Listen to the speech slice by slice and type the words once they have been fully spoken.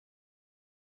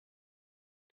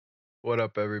What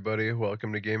up, everybody?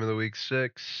 Welcome to Game of the Week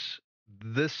 6.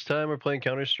 This time we're playing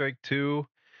Counter-Strike 2.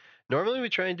 Normally we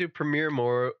try and do Premier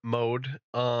mode.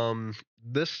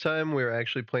 This time we're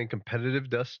actually playing competitive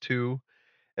Dust 2,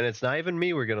 and it's not even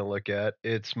me we're gonna look at.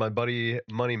 It's my buddy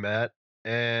Mon3y M4tt,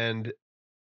 and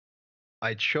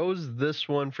I chose this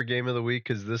one for Game of the Week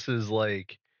because this is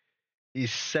like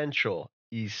essential,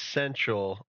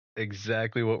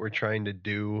 exactly what we're trying to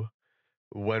do.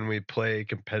 When we play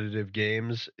competitive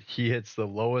games, he hits the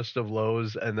lowest of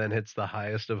lows and then hits the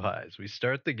highest of highs. We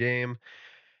start the game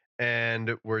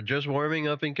and we're just warming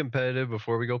up in competitive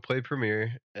before we go play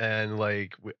Premier. And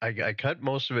like, I cut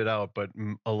most of it out, but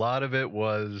a lot of it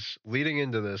was leading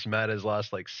into this. Matt has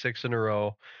lost like 6 in a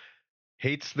row,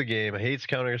 hates the game, hates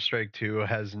Counter-Strike 2,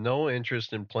 has no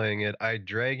interest in playing it. I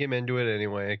drag him into it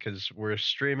anyway because we're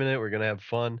streaming it, we're going to have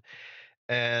fun.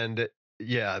 And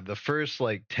yeah, the first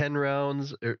like 10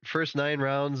 rounds, first 9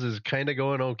 rounds is kind of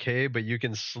going okay, but you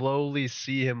can slowly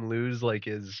see him lose like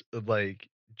his like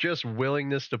just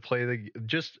willingness to play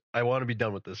I want to be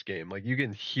done with this game. Like you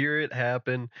can hear it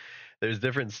happen. There's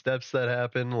different steps that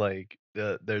happen, like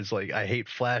there's like I hate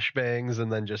flashbangs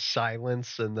and then just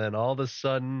silence, and then all of a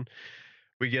sudden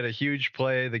we get a huge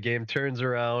play, the game turns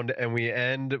around, and we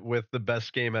end with the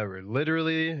best game ever.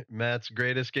 Literally, Matt's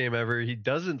greatest game ever. He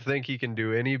doesn't think he can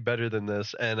do any better than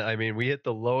this. And I mean, we hit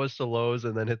the lowest of lows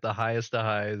and then hit the highest of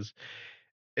highs.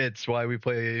 It's why we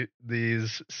play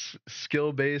these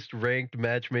skill-based ranked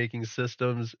matchmaking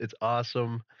systems. It's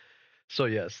awesome. So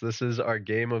yes, this is our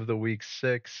Game of the Week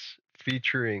 6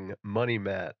 featuring Mon3y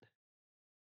M4tt.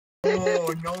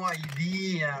 Oh, no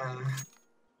idea.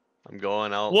 I'm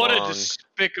going out What long. a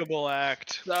despicable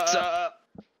act.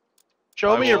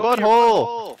 Show me your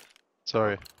butthole!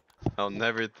 Sorry. I'll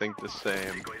never think the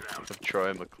same of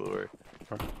Troy McClure.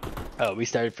 Oh, we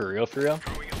started for real?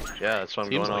 Yeah, that's why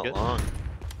I'm Seems going like out it. long.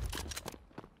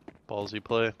 Ballsy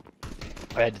play.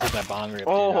 I had to take my bomb rip.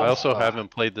 Oh, dude. I also haven't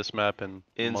played this map in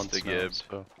months now, Insta-gib.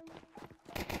 so.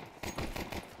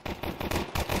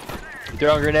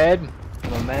 Throw a grenade.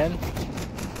 Come on, man.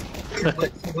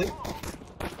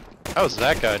 How is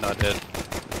that guy not dead?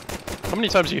 How many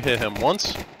times you hit him?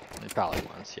 Once? Probably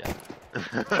once, yeah.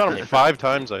 Shot him 5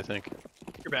 times, I think.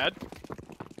 You're bad.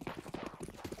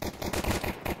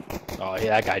 Oh,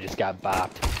 yeah, that guy just got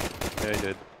bopped. Yeah, he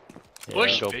did. Yeah,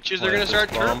 Push, go bitches. They're gonna plant start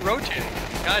this bomb. rotating.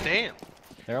 God damn.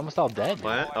 They're almost all dead.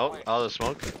 Plant? Oh, out of the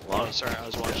smoke. Oh, Long. sorry. I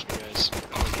was watching you guys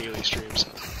on daily streams.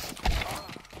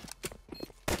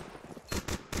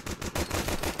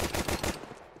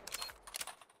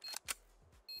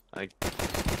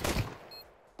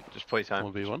 Just play time.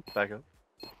 1v1. Back up.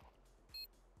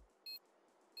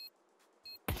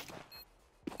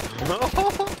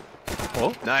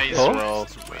 Oh. Nice, Oh. Will.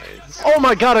 Nice. Oh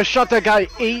my god, I shot that guy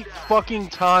 8 fucking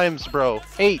times, bro.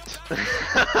 8.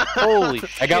 Holy shit.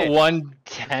 I got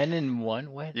 110 and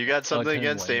 1. What? You got something 10 and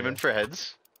against 1, aiming yeah. for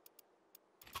heads?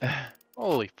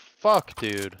 Holy fuck,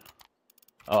 dude.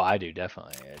 Oh, I do,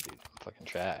 definitely. I do. I'm fucking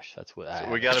trash. That's what I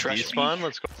So we got a Trash B spawn?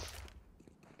 Let's go.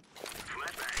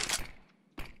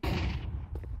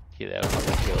 Yeah, that was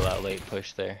a kill out late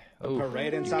push there. Oh,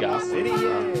 Parade you inside got the city, one.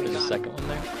 yeah. There's a second one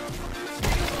there.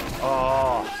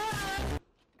 Oh.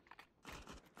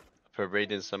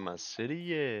 Parade in some city,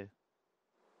 yeah.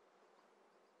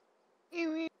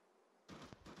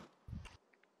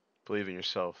 Believe in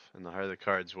yourself, and the heart of the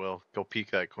cards, Will. Go peek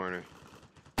that corner.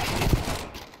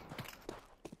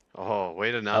 Oh,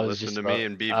 way to not listen to me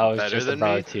and be I was better just than me.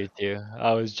 about to, too.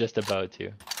 I was just about to.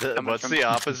 What's the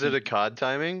opposite of COD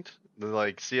timing?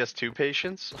 Like CS2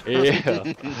 patience?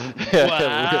 Yeah.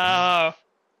 Wow.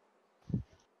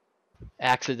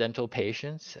 Accidental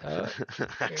patience.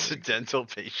 Accidental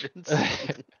patience?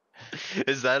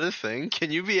 Is that a thing?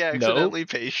 Can you be accidentally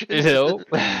patient? Nope.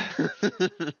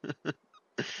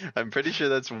 I'm pretty sure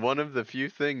that's one of the few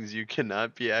things you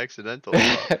cannot be accidental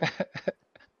about.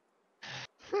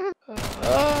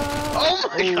 Oh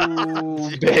my Oh,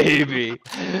 god! baby.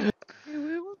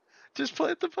 Just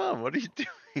plant the bomb. What are you doing?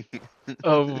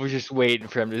 Oh, we're just waiting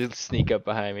for him to sneak up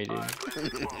behind me, dude.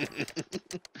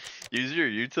 Use your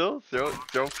util.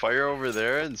 Throw fire over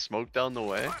there and smoke down the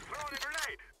way.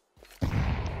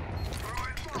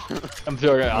 I'm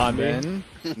throwing it on me.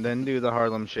 Then do the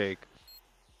Harlem Shake.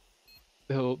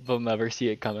 They'll never see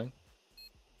it coming.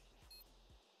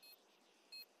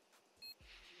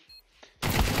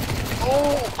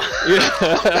 Oh!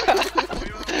 Yeah.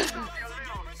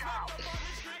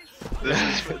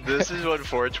 This is what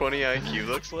 420 IQ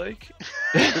looks like.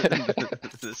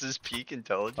 This is peak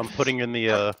intelligence. I'm putting in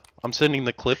the, I'm sending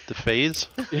the clip to FaZe.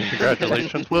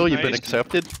 Congratulations, Will, you've been Nice.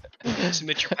 accepted.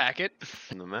 Submit your packet.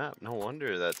 In the map. No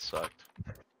wonder that sucked.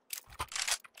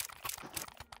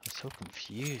 so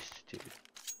confused, dude.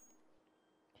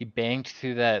 He banged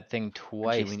through that thing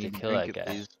twice we to need to kill drink that it,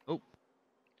 guy. please. Oh,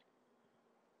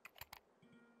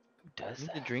 Who does need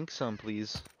to that? drink some,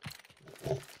 please.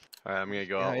 Alright, I'm gonna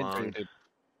go Get out long. hydrated.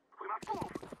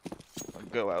 I'll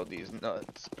go out these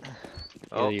nuts.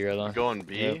 Oh, you're we're alone. going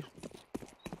B. Yep.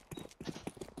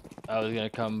 I was gonna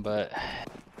come, but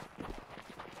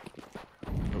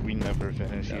But we never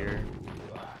finish no. here.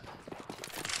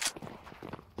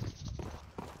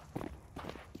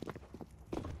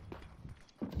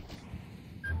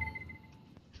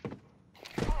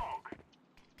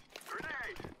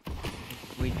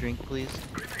 Can we drink, please?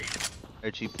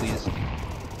 Archie, please.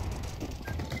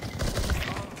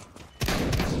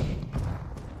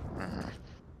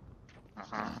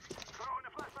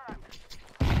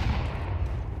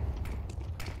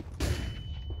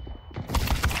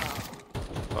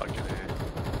 Fucking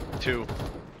A. 2.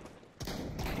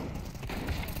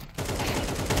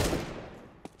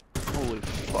 Holy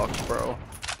fuck, bro.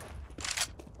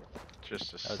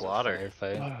 Just a That was slaughter. a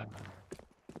firefight.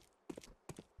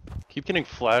 Keep getting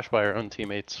flashed by our own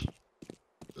teammates.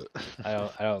 I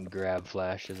don't grab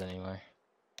flashes anymore.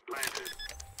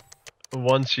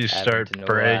 Once you Happen start to know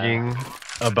bragging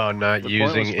about not They're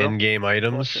using pointless, bro. in-game Flash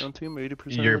items, your own team 80%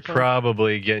 of you're the time.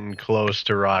 probably getting close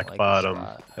to rock like this bottom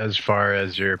spot. as far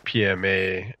as your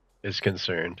PMA is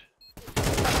concerned.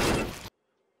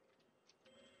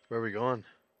 Where are we going?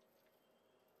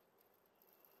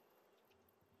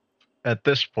 At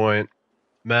this point,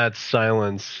 Matt's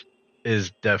silence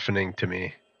is deafening to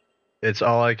me. It's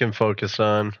all I can focus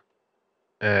on,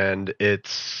 and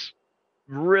it's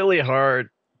really hard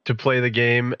to play the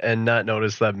game and not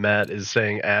notice that Matt is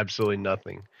saying absolutely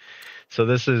nothing. So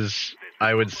this is,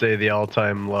 I would say, the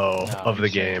all-time low No, of I'm the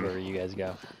just gonna game, Wherever you guys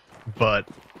go. but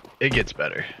it gets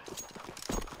better.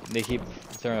 They keep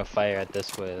throwing a fire at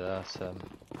this way though, so.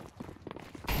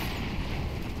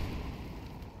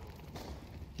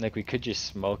 Like we could just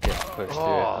smoke it and push through it.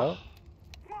 Oh.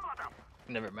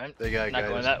 Never mind. They got Not guys.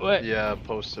 going that way. Yeah,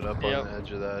 posted up Yep. on the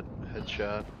edge of that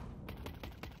headshot.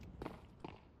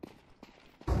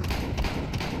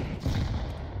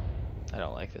 I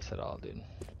don't like this at all, dude.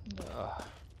 Ugh.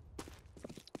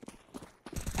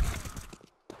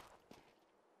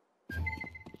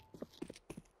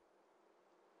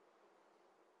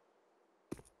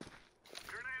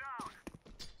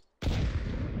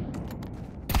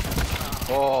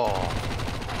 Oh.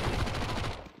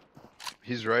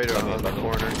 He's right Probably on the bubble.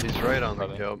 corner. He's right on the.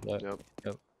 Probably. Yep. Yep. Yep.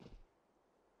 Yep.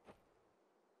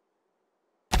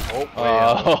 Oh, way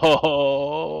out.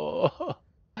 Oh.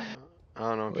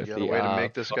 I don't know if you With got a the way to op.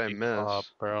 make this guy Fucking miss. op,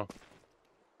 bro.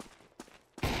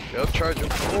 Yep, charge him.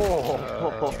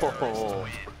 Oh.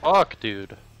 Fuck,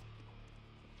 dude.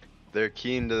 They're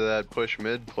keen to that push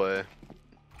mid play.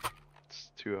 It's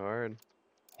too hard.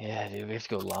 Yeah, dude, we have to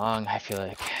go long. I feel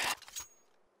like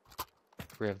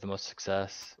we have the most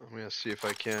success. I'm gonna see if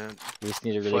I can. We just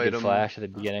need a really Fight good 'em. flash at the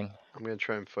beginning. I'm gonna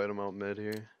try and fight him out mid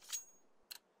here.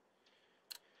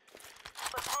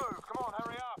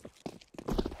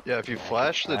 Yeah, if you Yeah,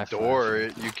 flash the flash door,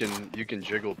 you can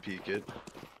jiggle peek it.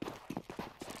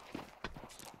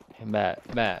 Hey,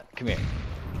 Matt, come here.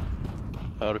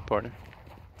 Howdy, partner.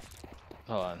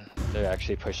 Hold on. They're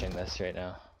actually pushing this right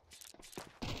now.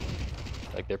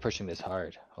 Like they're pushing this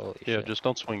hard. Holy Yeah, shit. just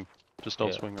don't swing. Just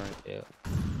don't Yeah. swing right. Yeah.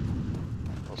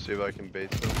 I'll see if I can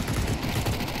bait them.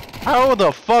 How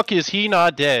the fuck is he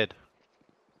not dead?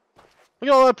 Look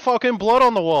at all that fucking blood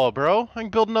on the wall, bro. I can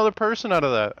build another person out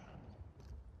of that.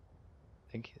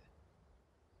 Thank you.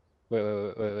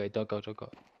 Wait, don't go.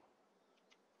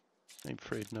 Ain't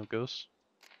afraid, no ghosts.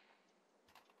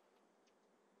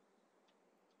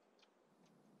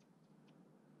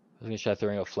 I was gonna try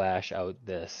throwing a flash out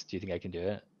this. Do you think I can do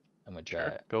it? I'm gonna try Sure,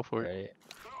 it. go for it. Ready?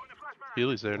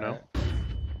 Healy's there now.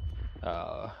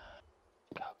 Oh.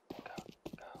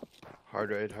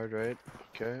 Hard right, hard right.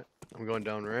 Okay, I'm going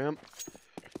down ramp.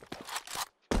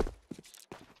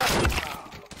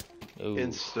 Ooh.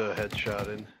 Insta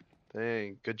headshotted.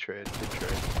 Dang, good trade, good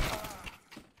trade.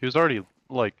 He was already,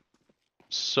 like,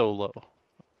 so low. I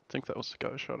think that was the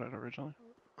guy I shot at originally.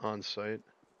 On site.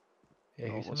 Yeah,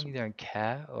 No, it here's someone wasn't. either in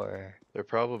cat or. They're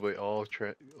probably all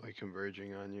like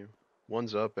converging on you.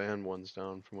 One's up and one's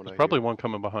down from what There's I probably hear. one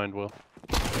coming behind Will.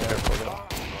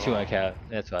 Two on cat.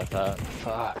 That's what I thought.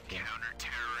 Fuck.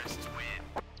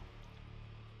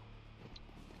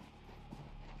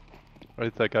 I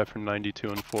hit that guy for 92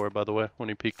 and 4, by the way, when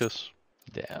he peeked us.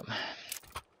 Damn.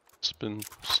 It's been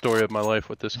story of my life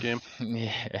with this game.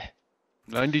 Yeah.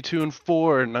 92 and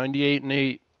 4, 98 and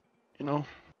 8. You know,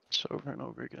 it's over and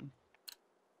over again.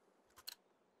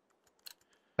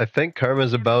 I think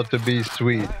karma's about to be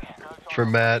sweet for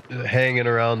Matt hanging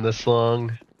around this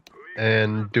long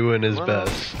and doing his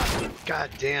best. God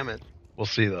damn it. We'll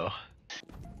see though.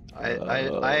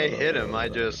 I hit him, I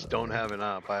just don't have an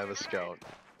op, I have a scout.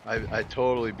 I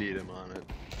totally beat him on it.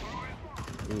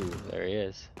 Ooh, there he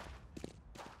is.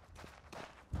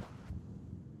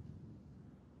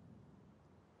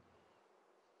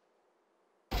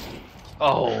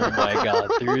 Oh my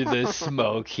god, through the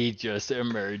smoke he just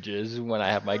emerges when I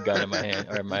have my gun in my hand,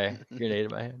 or my grenade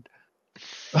in my hand.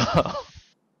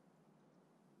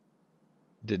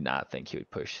 Did not think he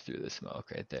would push through the smoke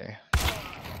right there.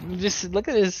 Just look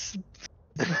at his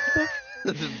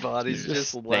His body's he's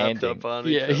just lapped up on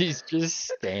each Yeah, other. he's just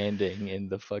standing in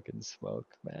the fucking smoke,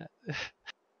 Matt.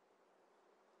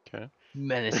 Okay.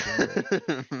 Menacingly.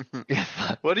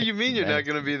 What do you mean you're not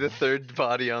gonna be the third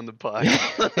body on the pile?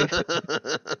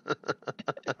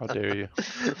 How dare you?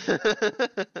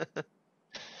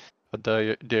 How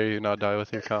dare you not die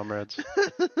with your comrades?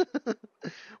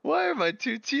 Why are my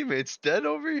two teammates dead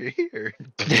over here?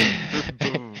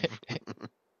 Boom.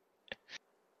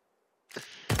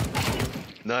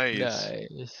 Nice.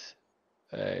 Nice.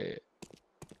 Hey,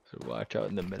 watch out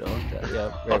in the middle of that.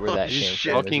 Yeah, right where that These came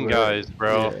shit. from. is Fucking where- guys,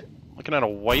 bro. yeah. Looking at a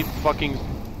white fucking.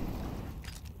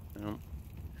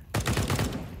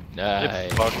 Nice.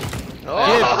 Get fucked. Oh!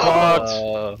 Get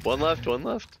fucked. One left, one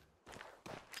left.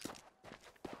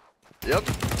 Yep.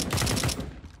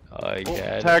 Oh, you got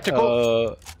it.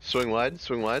 tactical. Swing wide,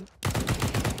 swing wide.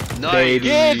 Nice.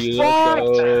 Get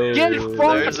fucked! Get fucked!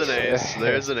 There's an ace,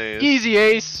 there's an ace. Easy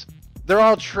ace. They're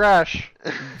all trash.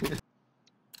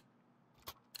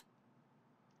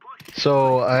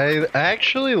 So I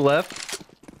actually left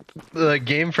the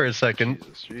game for a second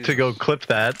Jesus, to go clip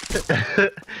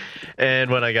that. And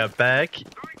when I got back,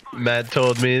 Matt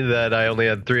told me that I only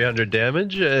had 300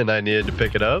 damage and I needed to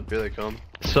pick it up. Here they come.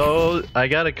 So I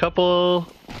got a couple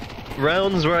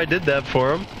rounds where I did that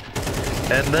for him.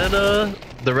 And then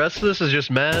the rest of this is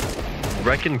just Matt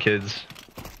wrecking kids.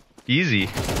 Easy.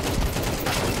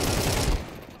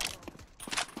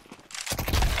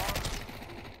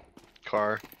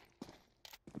 Car.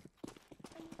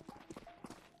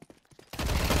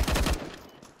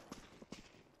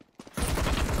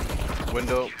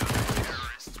 Window.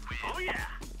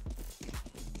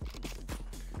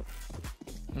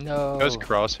 No. Guy's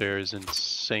crosshair is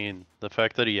insane. The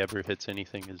fact that he ever hits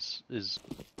anything is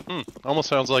almost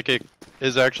sounds like it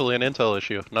is actually an intel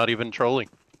issue, not even trolling.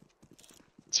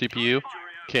 CPU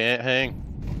can't hang.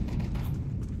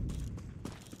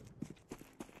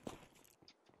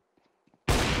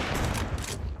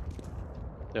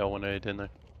 Yeah, 1-8 in there.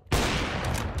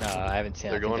 No, I haven't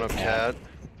seen. They're I think going up they cat.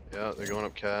 Yeah, they're going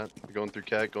up cat. They're going through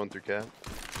cat, going through cat.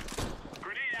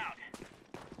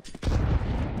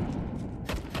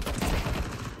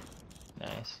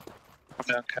 Nice.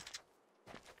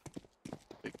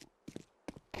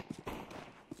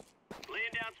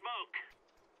 Laying down smoke.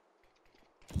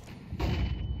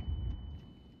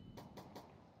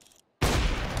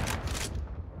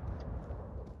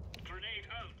 Grenade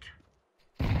out.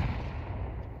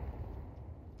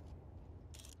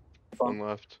 One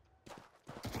left.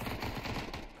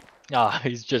 Oh,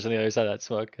 he's just on the other side of that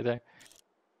smoke, I think.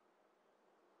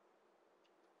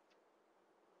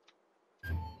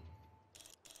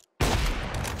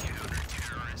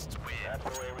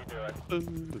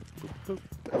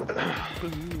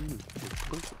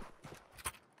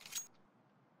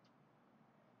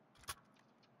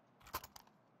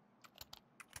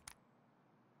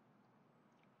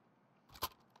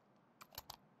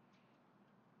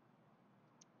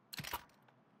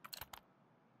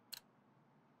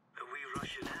 Are we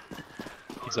rushing in?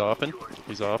 He's open.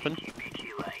 He's open.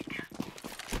 PG like.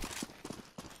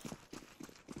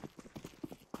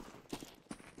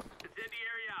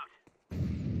 Incendiary out.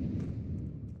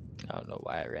 I don't know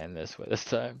why I ran this way this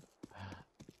time.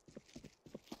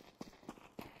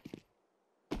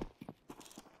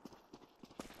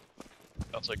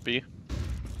 Sounds like B.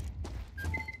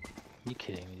 You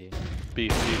kidding me, dude? B.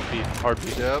 Hard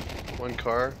B. Yep, one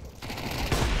car.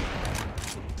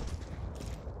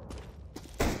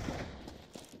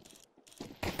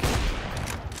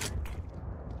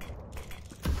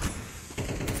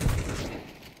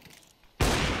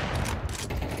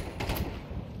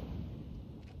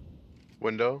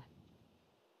 Window.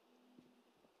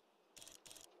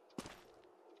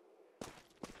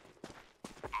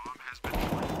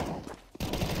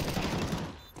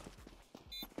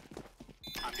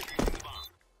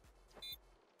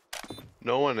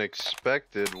 No one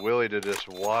expected Willie to just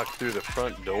walk through the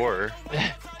front door.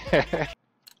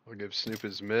 I'll give Snoop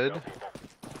his mid.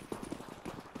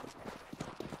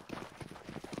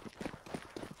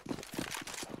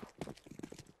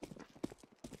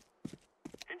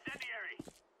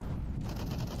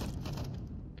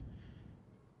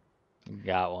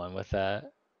 got one with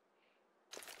that.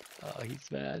 Oh, he's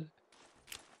mad.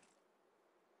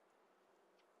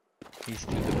 He's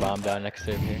threw the bomb down next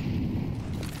to him here.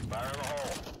 Fire in the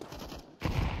hole.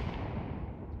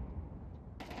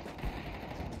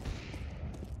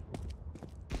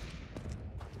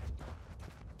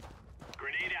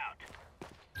 Grenade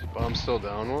out. Bomb's still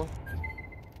down, Will?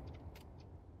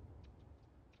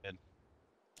 I'm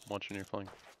watching your flank.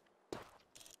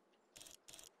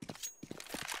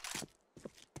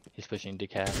 He's pushing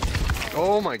decap.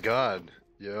 Oh my god.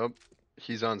 Yep.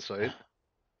 He's on site.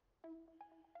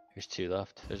 There's 2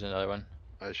 left. There's another one.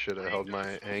 I should have held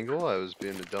my angle. I was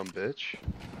being a dumb bitch.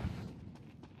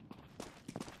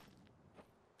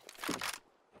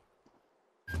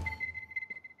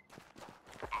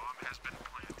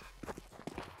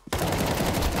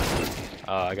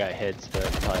 Oh, I got hits,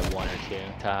 but probably 1 or 2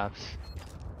 tops.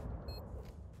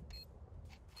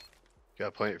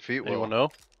 Got plenty of feet, Will. Anyone know?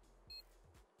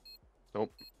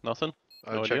 Nope. Nothing?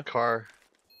 I No check idea? car.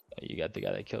 Oh, you got the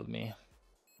guy that killed me.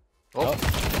 Oh.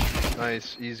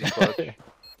 Nice. Easy clutch.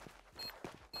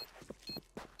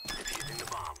 Defusing the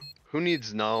bomb. Who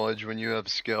needs knowledge when you have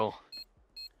skill?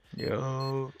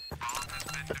 Yo.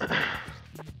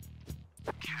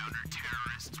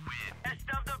 Counter-terrorists win. Best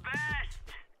of the best.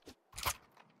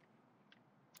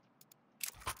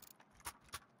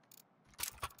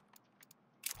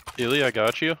 Healy, I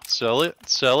got you. Sell it.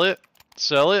 Sell it.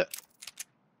 Sell it.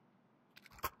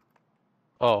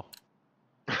 Oh.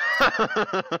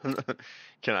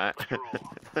 Can I?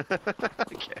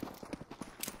 Okay.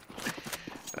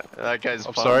 That guy's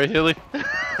I'm pumped. sorry, Healy.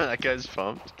 That guy's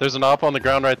pumped. There's an op on the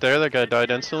ground right there. That guy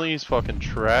died instantly. He's fucking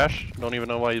trash. Don't even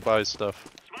know why he buys stuff.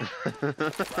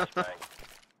 Flashbang.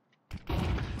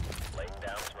 Laying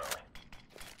down smelling.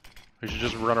 We should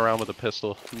just run around with a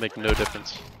pistol. Make no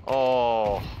difference.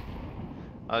 Oh.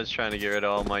 I was trying to get rid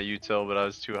of all my util, but I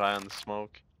was too high on the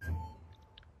smoke.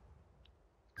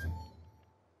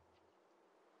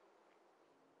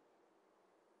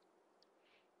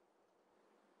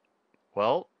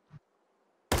 Well.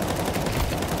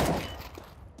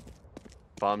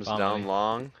 Bomb's Bomb down me.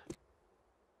 long.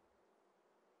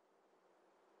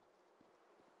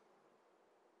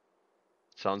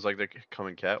 Sounds like they're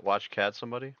coming cat. Watch cat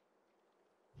somebody.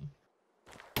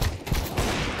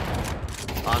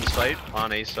 On site,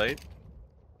 on A site.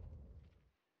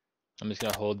 I'm just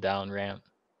gonna hold down ramp.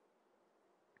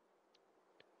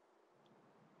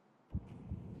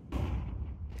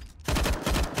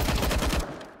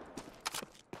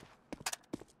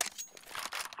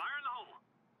 Fire in the hole.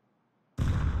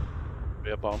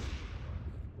 Yeah, bomb.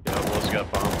 Yeah, Will's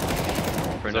got bomb.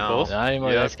 For Is that now. both? Not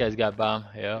anymore. Yep. This guy's got bomb.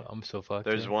 Yeah, I'm so fucked.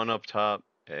 There's yeah. one up top,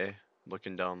 A,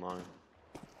 looking down long.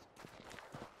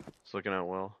 It's looking at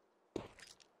Will.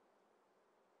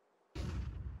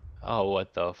 Oh,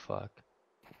 what the fuck?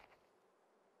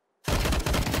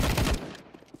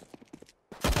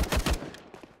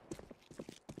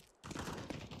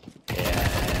 Yeah,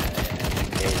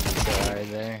 Gabe's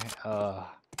right there. Oh,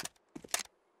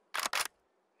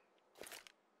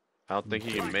 I don't think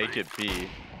he can make it B.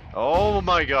 Oh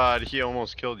my god, he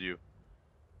almost killed you.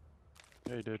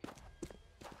 Yeah, he did.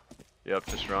 Yep,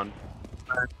 just run.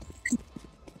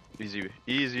 Easy,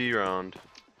 easy round.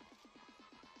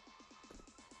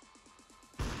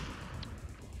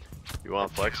 You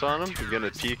want flex on him? You gonna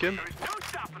peek him? There's no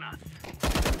stopping us.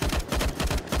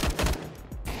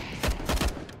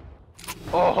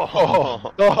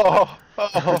 Oh!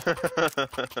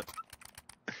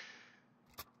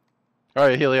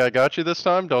 Alright, Healy, I got you this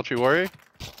time. Don't you worry.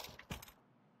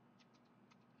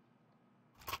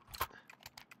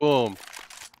 Boom.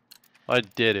 I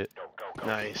did it.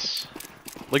 Nice.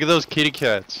 Look at those kitty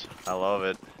cats. I love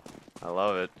it. I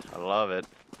love it. I love it.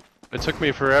 It took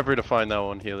me forever to find that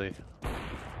one, Healy.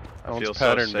 I That feel one's so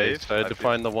pattern safe. based. I had to feel-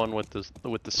 find the one with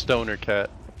the stoner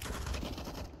cat.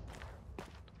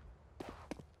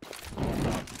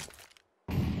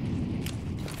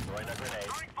 Throwing a grenade.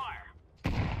 Throwing fire.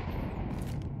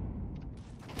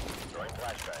 Throwing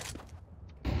flashbang.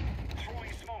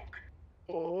 Throwing smoke.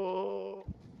 Oh.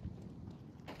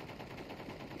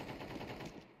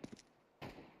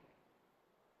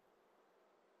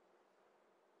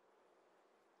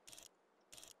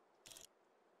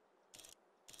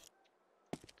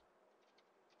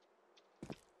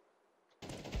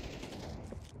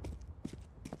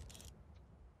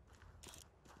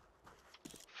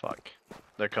 Fuck.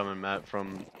 They're coming, Matt,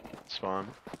 from spawn.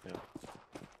 Yeah.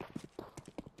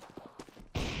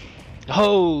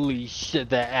 holy shit!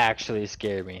 That actually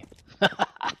scared me.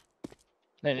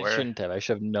 Man, it Where? shouldn't have. I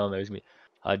should have known there was me.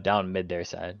 Down mid their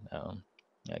side.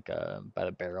 Like by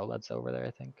the barrel that's over there,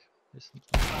 I think.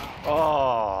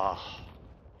 Oh.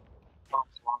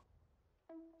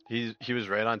 He was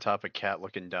right on top of Cat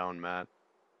looking down, Matt.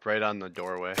 Right on the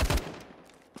doorway.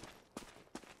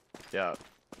 Yeah.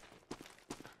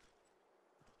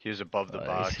 He was above the I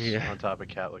box see. on top of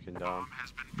Cat looking down.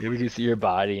 Maybe we can see your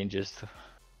body and just.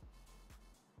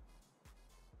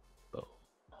 Oh.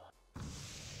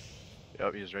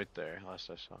 Yep, he was right there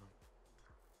last I saw him.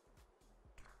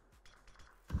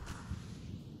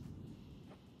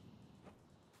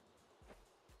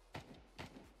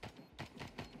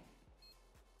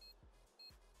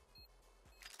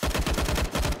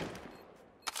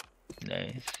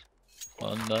 Nice.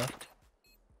 One left.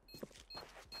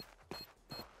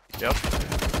 Yep.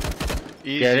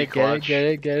 Easy Get it, clutch. get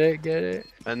it, get it, get it, get it.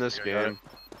 End this game.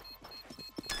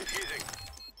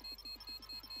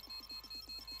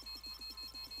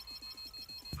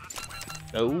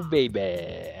 Oh,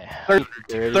 baby.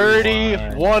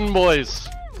 31, boys.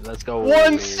 Let's go.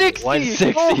 160.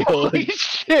 160. Holy Holy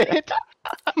shit.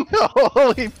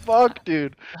 Holy fuck,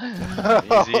 dude.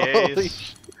 Easy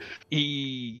ace.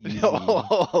 Easy.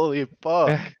 Holy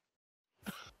fuck.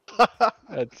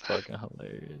 That's fucking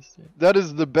hilarious. Dude. That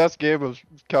is the best game of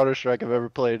Counter-Strike I've ever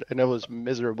played, and it was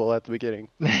miserable at the beginning.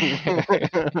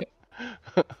 And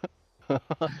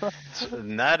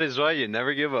that is why you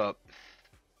never give up.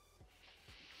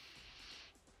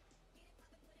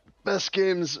 Best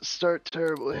games start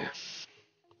terribly.